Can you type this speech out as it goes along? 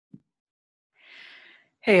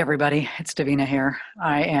Hey everybody, it's Davina here.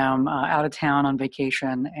 I am out of town on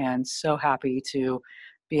vacation and so happy to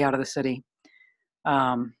be out of the city.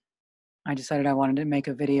 Um, I decided I wanted to make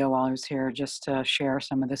a video while I was here just to share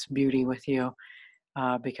some of this beauty with you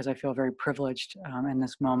because I feel very privileged in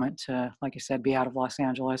this moment to, like I said, be out of Los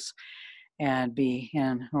Angeles and be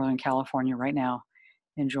in Northern California right now,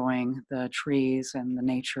 enjoying the trees and the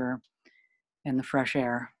nature and the fresh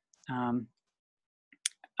air. Um,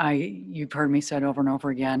 you've heard me said over and over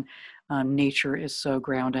again, nature is so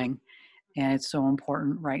grounding, and it's so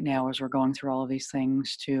important right now as we're going through all of these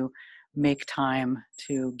things to make time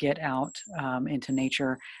to get out into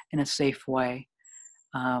nature in a safe way.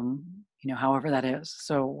 However that is.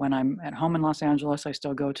 So when I'm at home in Los Angeles, I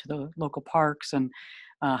still go to the local parks and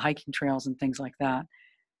hiking trails and things like that.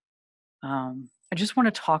 I just want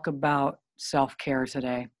to talk about self-care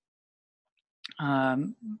today.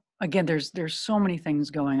 Um, Again, there's so many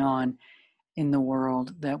things going on in the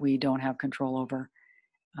world that we don't have control over,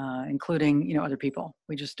 including other people.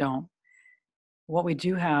 We just don't. What we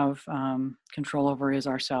do have control over is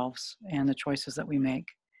ourselves and the choices that we make.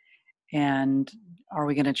 And are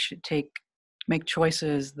we going to make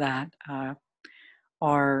choices that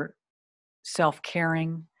are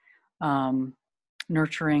self-caring, um,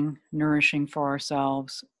 nurturing, nourishing for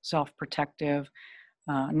ourselves, self-protective,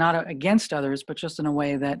 not against others, but just in a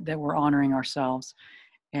way that we're honoring ourselves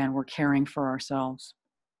and we're caring for ourselves.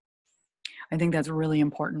 I think that's really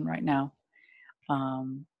important right now.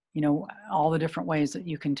 All the different ways that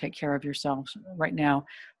you can take care of yourself right now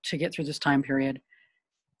to get through this time period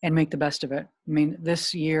and make the best of it. I mean,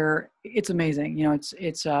 this year, it's amazing.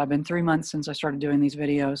 It's been 3 months since I started doing these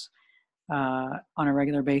videos on a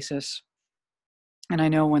regular basis. And I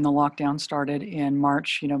know when the lockdown started in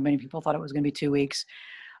March, many people thought it was going to be 2 weeks.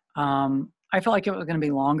 I felt like it was going to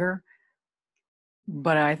be longer,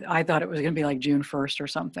 but I thought it was going to be like June 1st or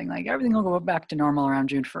something. Like everything will go back to normal around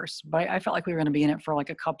June 1st. But I felt like we were going to be in it for like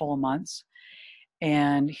a couple of months.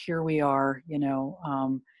 And here we are,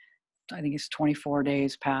 I think it's 24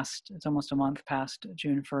 days past, it's almost a month past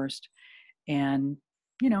June 1st. And,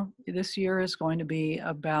 this year is going to be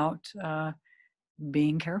about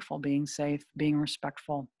being careful, being safe, being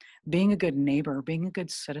respectful, being a good neighbor, being a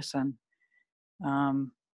good citizen.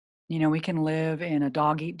 Um, we can live in a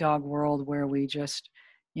dog eat dog world where we just,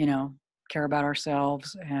 care about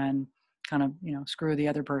ourselves and kind of, screw the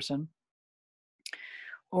other person.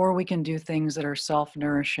 Or we can do things that are self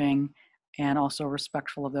nourishing and also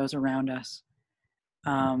respectful of those around us.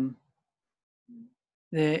 Um,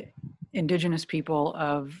 the indigenous people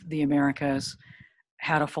of the Americas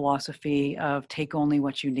had a philosophy of take only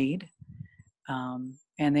what you need.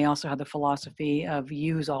 And they also had the philosophy of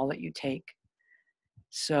use all that you take.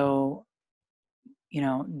 So,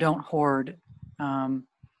 don't hoard. Um,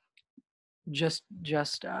 just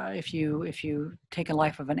if you take a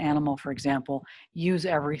life of an animal, for example, use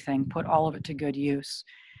everything, put all of it to good use.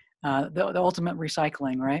 The ultimate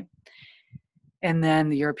recycling, right? And then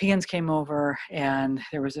the Europeans came over, and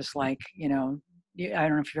there was this I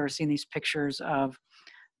don't know if you've ever seen these pictures of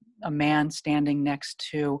a man standing next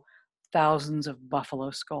to thousands of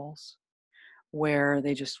buffalo skulls, where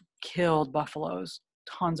they just killed buffaloes,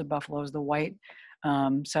 tons of buffaloes. The white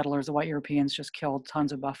settlers, the white Europeans, just killed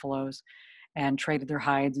tons of buffaloes and traded their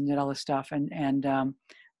hides and did all this stuff and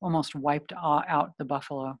almost wiped out the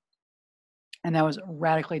buffalo. And that was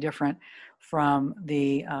radically different from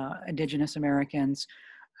the indigenous Americans,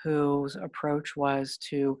 whose approach was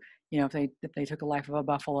to, if they took a life of a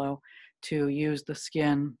buffalo, to use the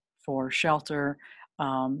skin for shelter,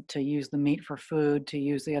 to use the meat for food, to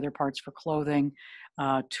use the other parts for clothing,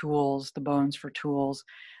 tools, the bones for tools.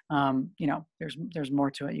 There's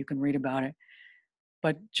more to it. You can read about it.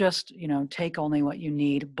 But just, take only what you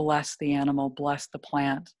need, bless the animal, bless the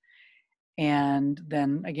plant. And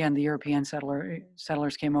then again, the European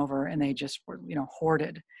settlers came over, and they just were,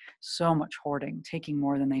 hoarded, so much hoarding, taking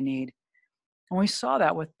more than they need. And we saw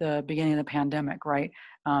that with the beginning of the pandemic, right?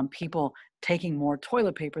 People taking more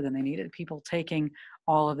toilet paper than they needed, people taking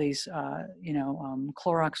all of these,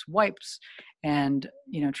 Clorox wipes and,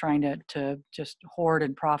 trying to just hoard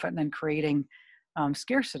and profit, and then creating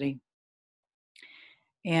scarcity.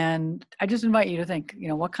 And I just invite you to think,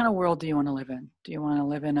 what kind of world do you want to live in? Do you want to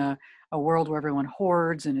live in a world where everyone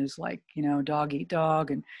hoards and is like, dog eat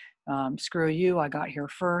dog and screw you, I got here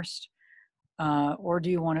first? Or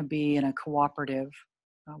do you want to be in a cooperative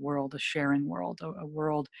world, a sharing world, a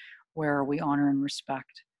world where we honor and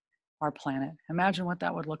respect our planet? Imagine what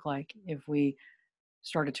that would look like if we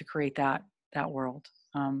started to create that world.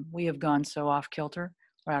 We have gone so off kilter,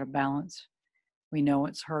 we're out of balance. We know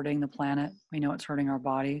it's hurting the planet. We know it's hurting our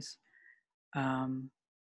bodies.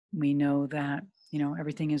 We know that,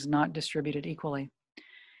 everything is not distributed equally.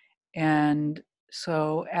 And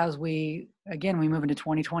so as we move into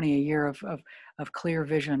 2020, a year of clear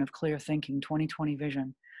vision, of clear thinking, 2020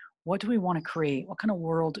 vision. What do we want to create? What kind of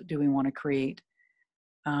world do we want to create?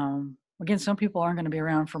 Again, some people aren't going to be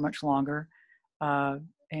around for much longer, uh,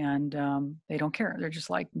 and they don't care. They're just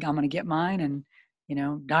like, I'm going to get mine and,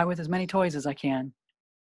 die with as many toys as I can.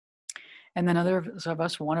 And then others of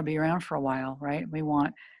us want to be around for a while, right? We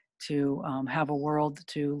want to have a world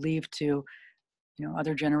to leave to,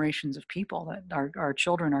 other generations of people, that our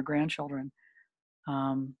children, our grandchildren,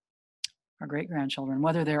 um, our great grandchildren,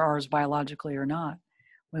 whether they're ours biologically or not.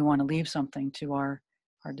 We want to leave something to our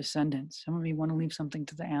descendants. Some of you want to leave something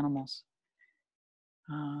to the animals.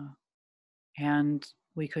 And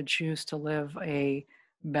we could choose to live a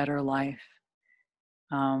better life.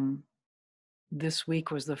 This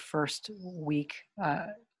week was the first week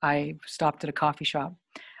I stopped at a coffee shop.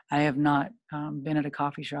 I have not been at a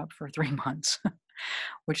coffee shop for 3 months,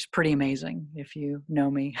 which is pretty amazing if you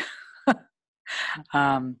know me.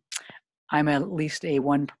 um, I'm at least a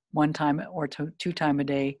one time or two time a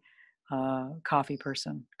day coffee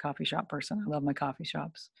shop person. I love my coffee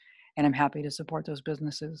shops, and I'm happy to support those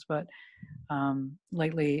businesses. But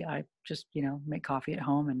lately, I just make coffee at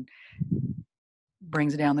home, and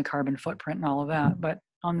brings down the carbon footprint and all of that. But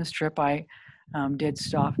on this trip, I did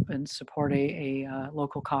stop and support a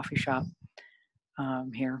local coffee shop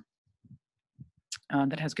here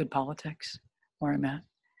that has good politics where I'm at.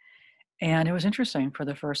 And it was interesting for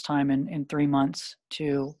the first time in 3 months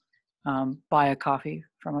to buy a coffee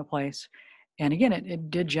from a place. And again, it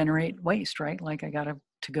did generate waste, right? Like I got a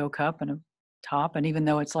to-go cup and a top. And even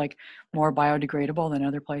though it's like more biodegradable than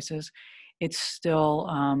other places, it's still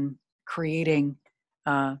creating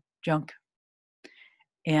junk.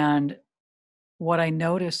 And what I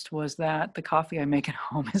noticed was that the coffee I make at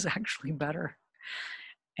home is actually better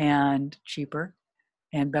and cheaper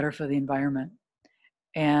and better for the environment.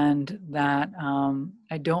 And that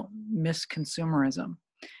I don't miss consumerism.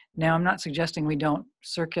 Now, I'm not suggesting we don't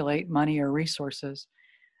circulate money or resources,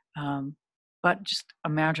 but just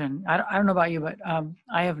imagine, I don't know about you, but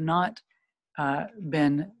I have not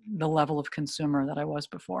been the level of consumer that I was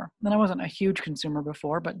before. And I wasn't a huge consumer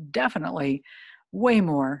before, but definitely way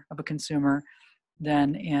more of a consumer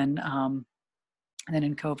than in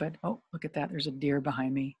COVID. Oh, look at that. There's a deer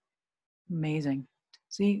behind me. Amazing.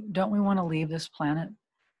 See, don't we want to leave this planet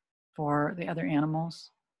for the other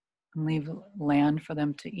animals and leave land for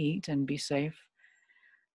them to eat and be safe?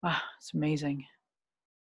 Ah, it's amazing.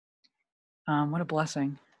 What a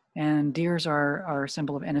blessing. And deers are a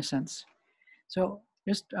symbol of innocence. So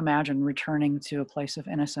just imagine returning to a place of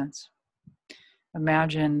innocence.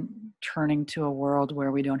 Imagine turning to a world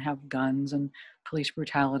where we don't have guns and police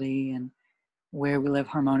brutality, and where we live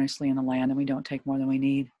harmoniously in the land and we don't take more than we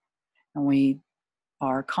need. And we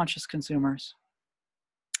are conscious consumers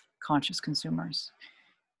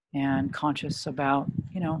and conscious about,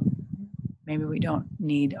 maybe we don't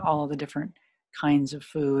need all of the different kinds of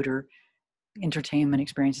food or entertainment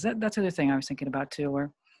experiences. That's the other thing I was thinking about too,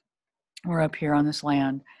 where we're up here on this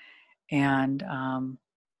land, and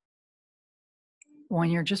when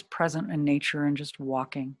you're just present in nature and just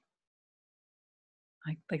walking,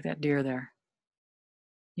 like that deer there,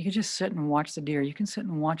 you can just sit and watch the deer. You can sit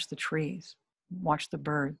and watch the trees, watch the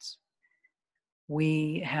birds.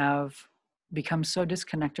 We have become so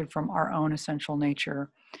disconnected from our own essential nature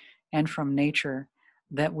and from nature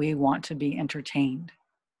that we want to be entertained.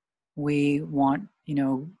 We want,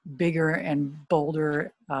 bigger and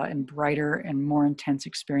bolder and brighter and more intense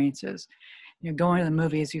experiences. Going to the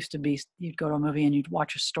movies used to be, you'd go to a movie and you'd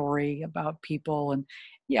watch a story about people, and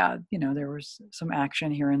yeah, there was some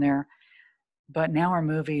action here and there. But now our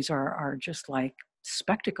movies are just like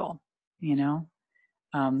spectacle,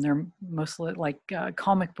 they're mostly like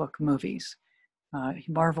comic book movies,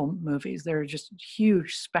 Marvel movies. They're just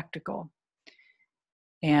huge spectacle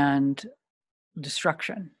and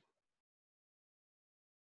destruction.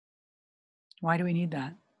 Why do we need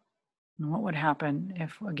that? And what would happen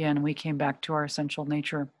if, again, we came back to our essential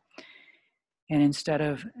nature, and instead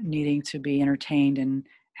of needing to be entertained and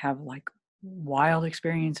have like wild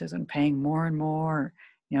experiences and paying more and more,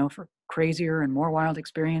 for crazier and more wild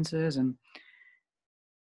experiences, and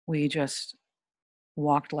we just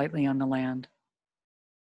walked lightly on the land,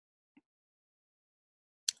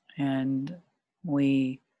 and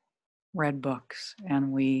we read books,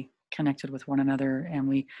 and we connected with one another, and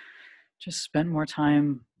we just spent more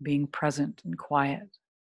time being present and quiet,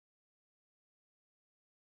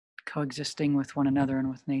 coexisting with one another and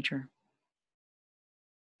with nature.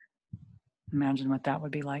 Imagine what that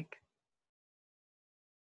would be like.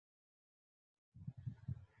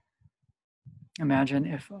 Imagine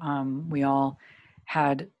if we all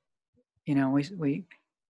had, we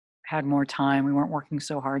had more time. We weren't working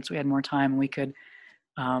so hard, so we had more time, and we could,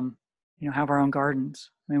 have our own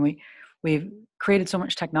gardens. I mean, we've created so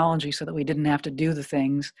much technology so that we didn't have to do the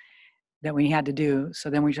things that we had to do. So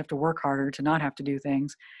then we just have to work harder to not have to do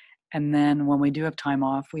things. And then when we do have time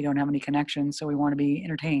off, we don't have any connections, so we want to be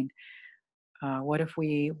entertained. What if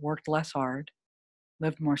we worked less hard,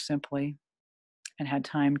 lived more simply, and had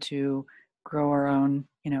time to grow our own,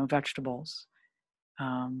 vegetables?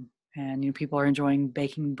 And people are enjoying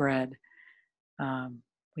baking bread.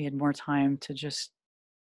 We had more time to just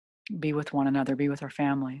be with one another, be with our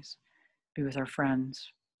families, be with our friends.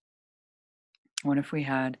 What if we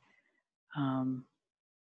had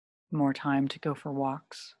more time to go for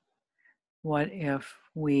walks? What if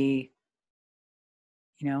we,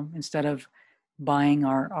 instead of buying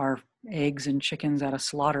our eggs and chickens at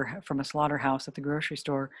from a slaughterhouse at the grocery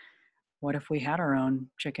store, what if we had our own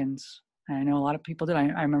chickens? And I know a lot of people did.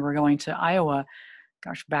 I remember going to Iowa,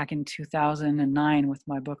 gosh, back in 2009 with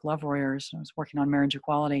my book Love Warriors. I was working on marriage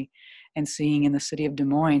equality, and seeing in the city of Des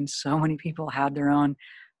Moines, so many people had their own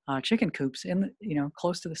chicken coops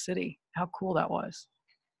close to the city. How cool that was.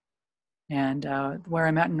 And where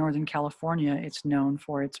I'm at in Northern California, it's known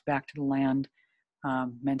for its back to the land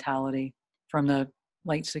mentality from the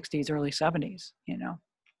late 60s, early 70s,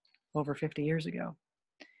 over 50 years ago.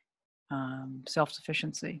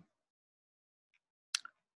 Self-sufficiency.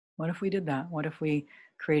 What if we did that? What if we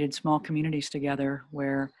created small communities together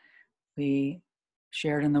where we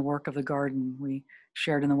shared in the work of the garden, we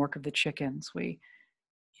shared in the work of the chickens, we,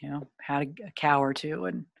 had a cow or two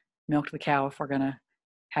and milked the cow if we're going to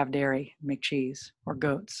have dairy, make cheese, or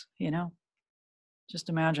goats, Just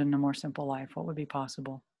imagine a more simple life. What would be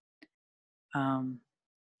possible?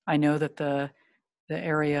 I know that the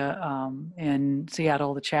area in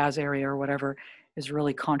Seattle, the Chaz area or whatever, is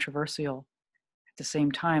really controversial. At the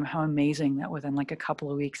same time, how amazing that within like a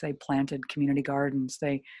couple of weeks they planted community gardens.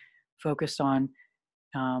 They focused on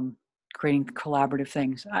creating collaborative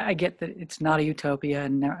things. I get that it's not a utopia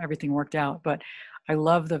and everything worked out, but I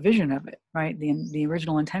love the vision of it, right? The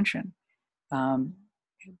original intention.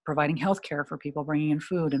 Providing healthcare for people, bringing in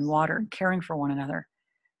food and water, caring for one another.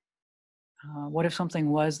 What if something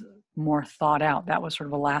was more thought out? That was sort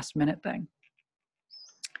of a last minute thing.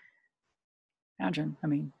 Imagine,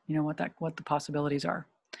 what the possibilities are.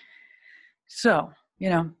 So,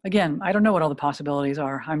 again, I don't know what all the possibilities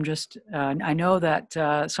are. I'm just, I know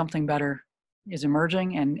that something better is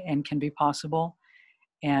emerging and can be possible.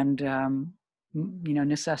 And,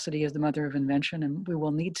 necessity is the mother of invention, and we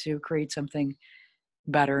will need to create something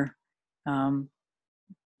better, or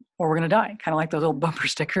we're going to die. Kind of like those old bumper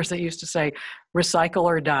stickers that used to say, recycle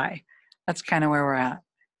or die. That's kind of where we're at.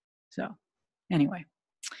 So anyway,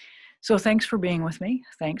 so thanks for being with me.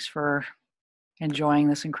 Thanks for enjoying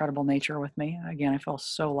this incredible nature with me. Again, I feel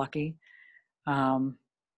so lucky. Wish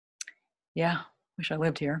I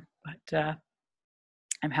lived here, but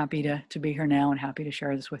I'm happy to be here now and happy to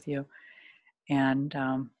share this with you. And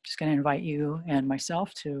just going to invite you and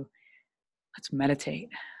myself to let's meditate,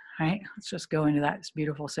 right? Let's just go into that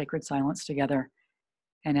beautiful sacred silence together.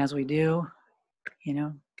 And as we do,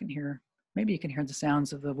 maybe you can hear the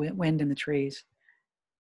sounds of the wind in the trees.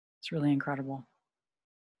 It's really incredible.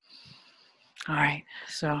 All right,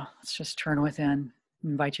 so let's just turn within. I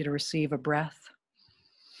invite you to receive a breath.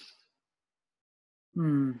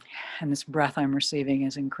 And this breath I'm receiving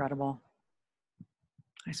is incredible.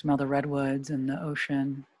 I smell the redwoods and the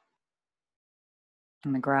ocean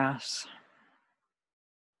and the grass.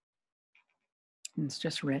 And it's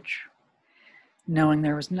just rich. Knowing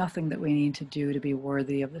there was nothing that we need to do to be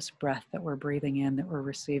worthy of this breath that we're breathing in, that we're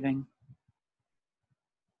receiving.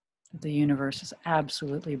 That the universe is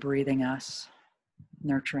absolutely breathing us,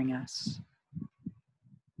 nurturing us.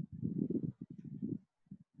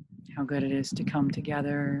 How good it is to come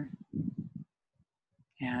together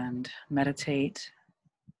and meditate.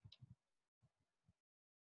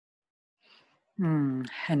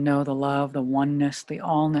 And know the love, the oneness, the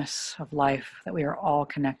allness of life, that we are all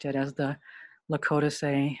connected. As the Lakota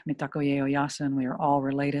say, Mitakoye Oyasin, we are all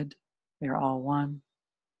related. We are all one.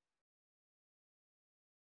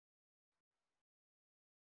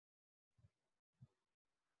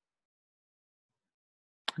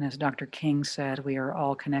 And as Dr. King said, we are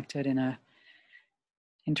all connected in a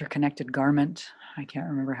interconnected garment. I can't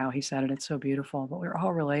remember how he said it. It's so beautiful, but we're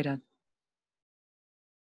all related.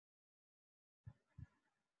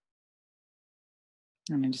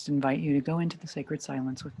 And I just invite you to go into the sacred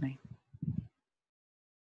silence with me.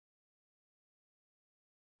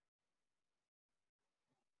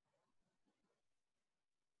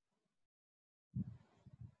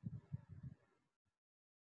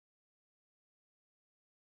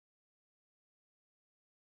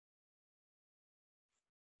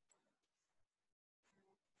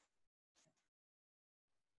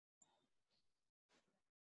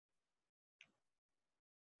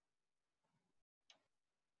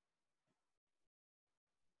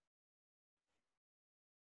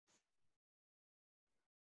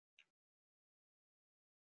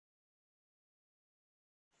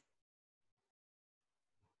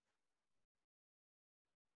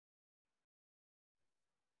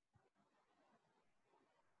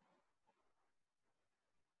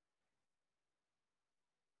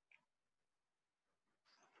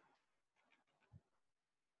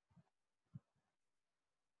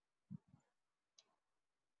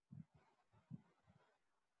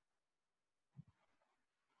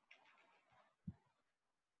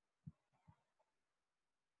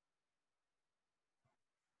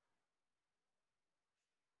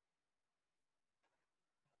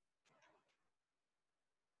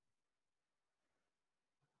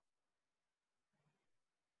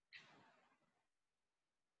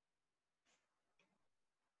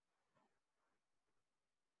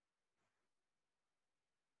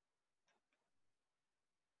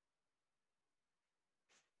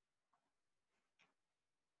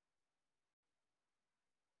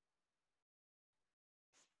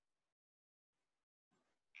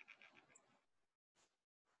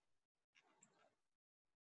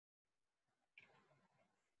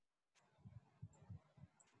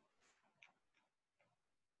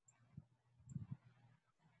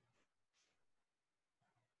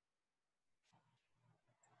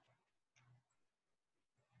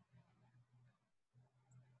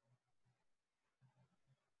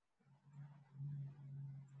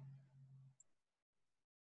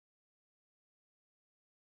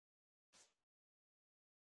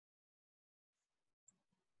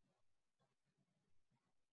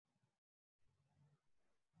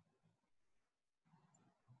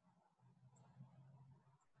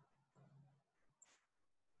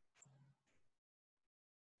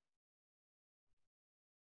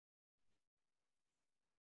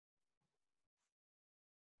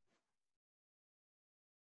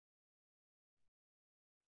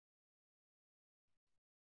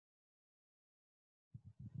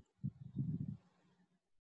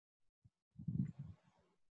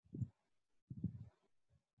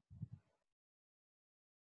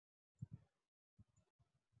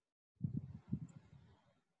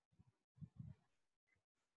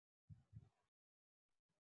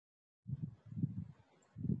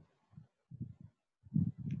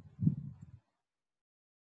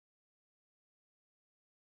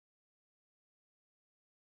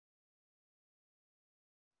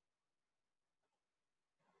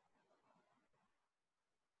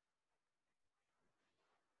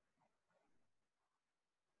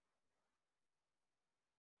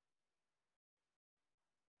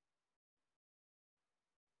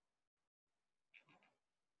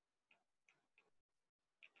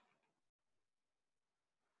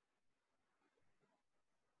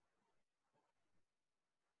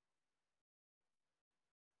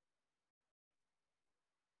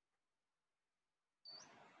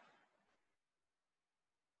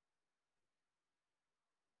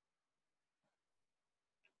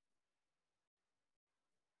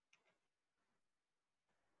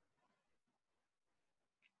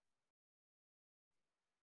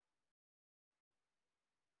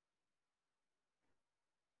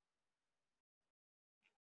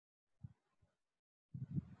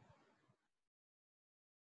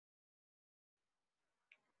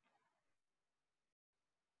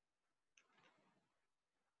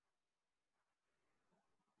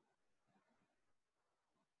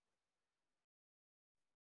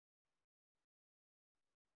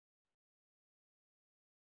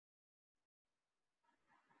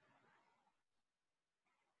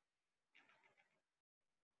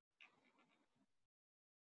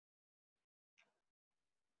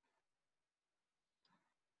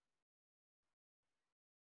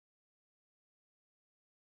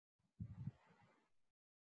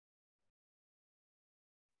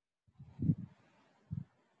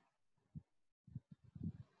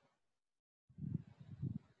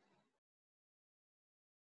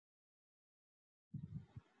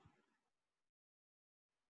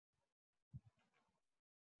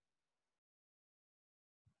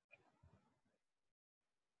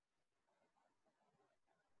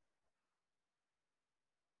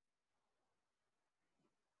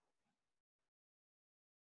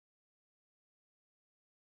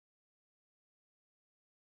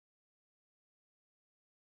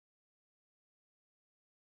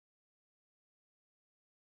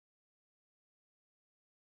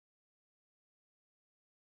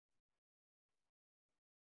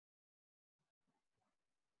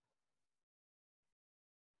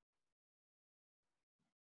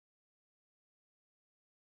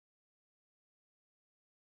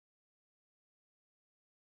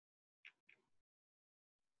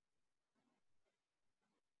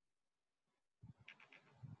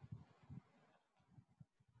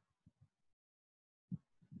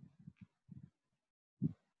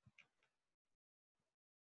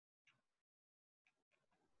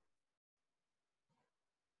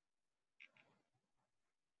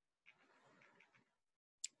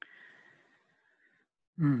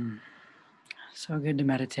 Mm. So good to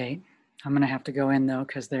meditate. I'm going to have to go in though,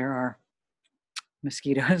 because there are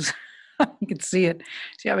mosquitoes. You can see it.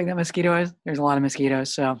 See how big that mosquito is? There's a lot of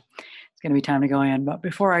mosquitoes. So it's going to be time to go in. But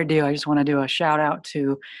before I do, I just want to do a shout out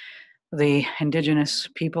to the indigenous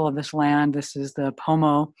people of this land. This is the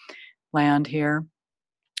Pomo land here,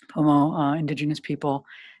 Pomo indigenous people,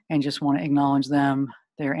 and just want to acknowledge them,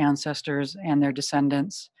 their ancestors, and their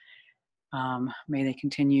descendants. May they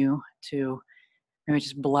continue to maybe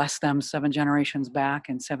just bless them 7 generations back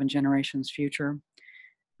and 7 generations future.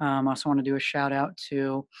 I also want to do a shout out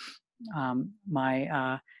to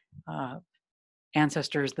my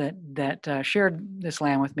ancestors that shared this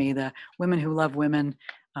land with me, the women who love women,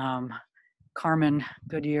 Carmen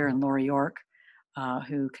Goodyear and Lori York,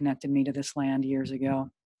 who connected me to this land years ago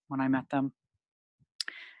when I met them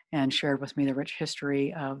and shared with me the rich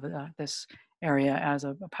history of this area as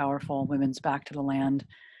a powerful women's back to the land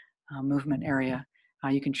movement area.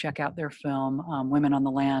 You can check out their film, Women on the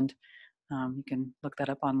Land. You can look that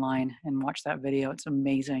up online and watch that video. It's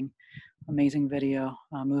amazing, amazing video,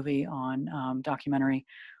 movie on documentary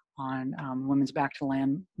on women's back to the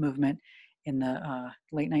land movement in the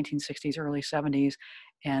late 1960s, early 70s,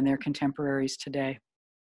 and their contemporaries today.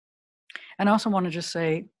 And I also want to just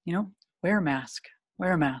say, wear a mask,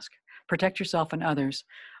 protect yourself and others.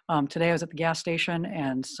 Today I was at the gas station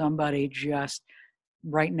and somebody just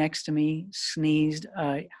right next to me sneezed,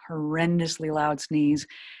 a horrendously loud sneeze.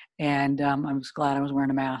 And I was glad I was wearing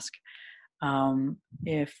a mask.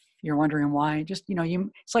 If you're wondering why, just,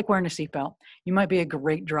 it's like wearing a seatbelt. You might be a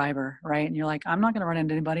great driver, right? And you're like, I'm not going to run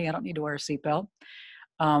into anybody. I don't need to wear a seatbelt.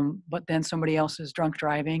 But then somebody else is drunk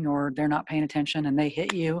driving or they're not paying attention and they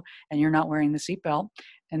hit you and you're not wearing the seatbelt.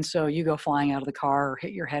 And so you go flying out of the car or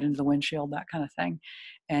hit your head into the windshield, that kind of thing,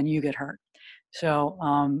 and you get hurt. So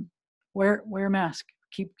wear a mask.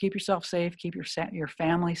 Keep yourself safe. Keep your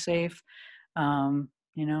family safe. Don't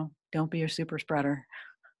be a super spreader.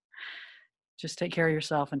 Just take care of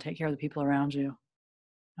yourself and take care of the people around you.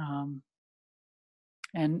 And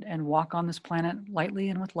walk on this planet lightly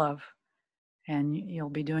and with love. And you'll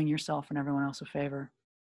be doing yourself and everyone else a favor.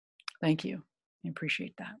 Thank you. I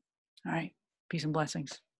appreciate that. All right. Peace and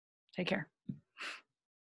blessings. Take care.